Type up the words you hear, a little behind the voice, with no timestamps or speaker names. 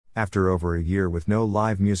After over a year with no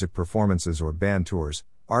live music performances or band tours,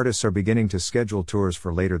 artists are beginning to schedule tours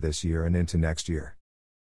for later this year and into next year.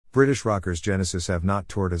 British rockers Genesis have not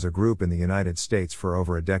toured as a group in the United States for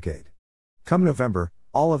over a decade. Come November,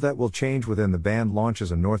 all of that will change when the band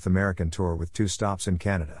launches a North American tour with 2 stops in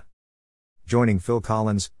Canada. Joining Phil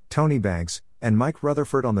Collins, Tony Banks, and Mike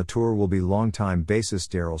Rutherford on the tour will be longtime bassist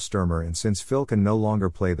Daryl Sturmer, and since Phil can no longer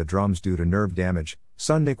play the drums due to nerve damage,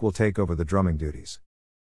 son Nick will take over the drumming duties.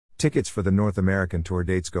 Tickets for the North American tour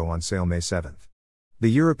dates go on sale May 7th.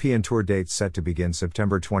 The European tour dates set to begin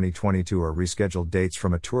September 2022 are rescheduled dates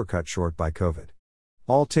from a tour cut short by COVID.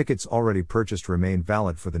 All tickets already purchased remain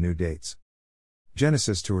valid for the new dates.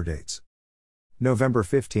 Genesis tour dates. November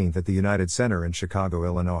 15th at the United Center in Chicago,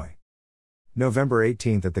 Illinois. November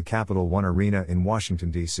 18th at the Capital One Arena in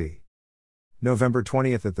Washington, D.C. November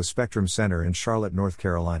 20th at the Spectrum Center in Charlotte, North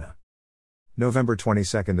Carolina. November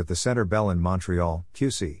 22nd at the Centre Bell in Montreal,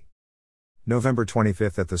 QC. November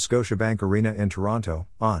 25th at the Scotiabank Arena in Toronto,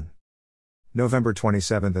 ON. November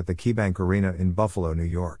 27th at the KeyBank Arena in Buffalo, New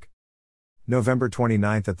York. November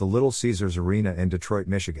 29th at the Little Caesars Arena in Detroit,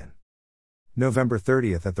 Michigan. November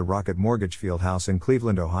 30th at the Rocket Mortgage Fieldhouse in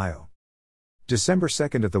Cleveland, Ohio. December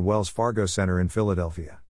 2nd at the Wells Fargo Center in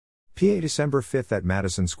Philadelphia. PA December 5th at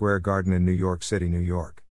Madison Square Garden in New York City, New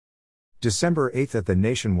York. December 8th at the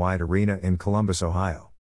Nationwide Arena in Columbus,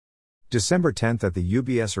 Ohio. December 10th at the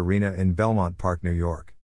UBS Arena in Belmont Park, New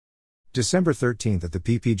York. December 13th at the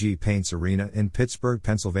PPG Paints Arena in Pittsburgh,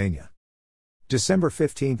 Pennsylvania. December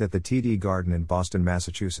 15th at the TD Garden in Boston,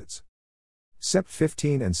 Massachusetts. Sept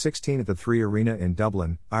 15 and 16 at the 3 Arena in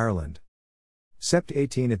Dublin, Ireland. Sept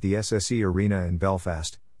 18 at the SSE Arena in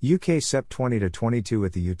Belfast, UK. Sept 20 to 22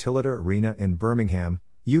 at the Utilita Arena in Birmingham,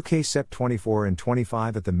 UK. Sept 24 and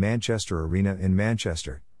 25 at the Manchester Arena in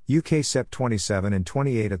Manchester, UK. Sept 27 and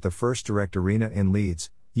 28 at the First Direct Arena in Leeds,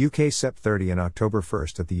 UK. Sept 30 and October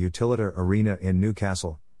 1st at the Utilita Arena in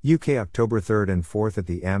Newcastle, UK. October 3rd and 4th at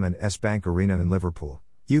the M&S Bank Arena in Liverpool,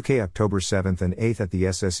 UK. October 7th and 8th at the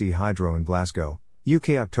SSE Hydro in Glasgow,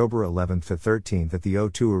 UK. October 11th to 13th at the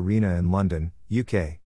O2 Arena in London, UK.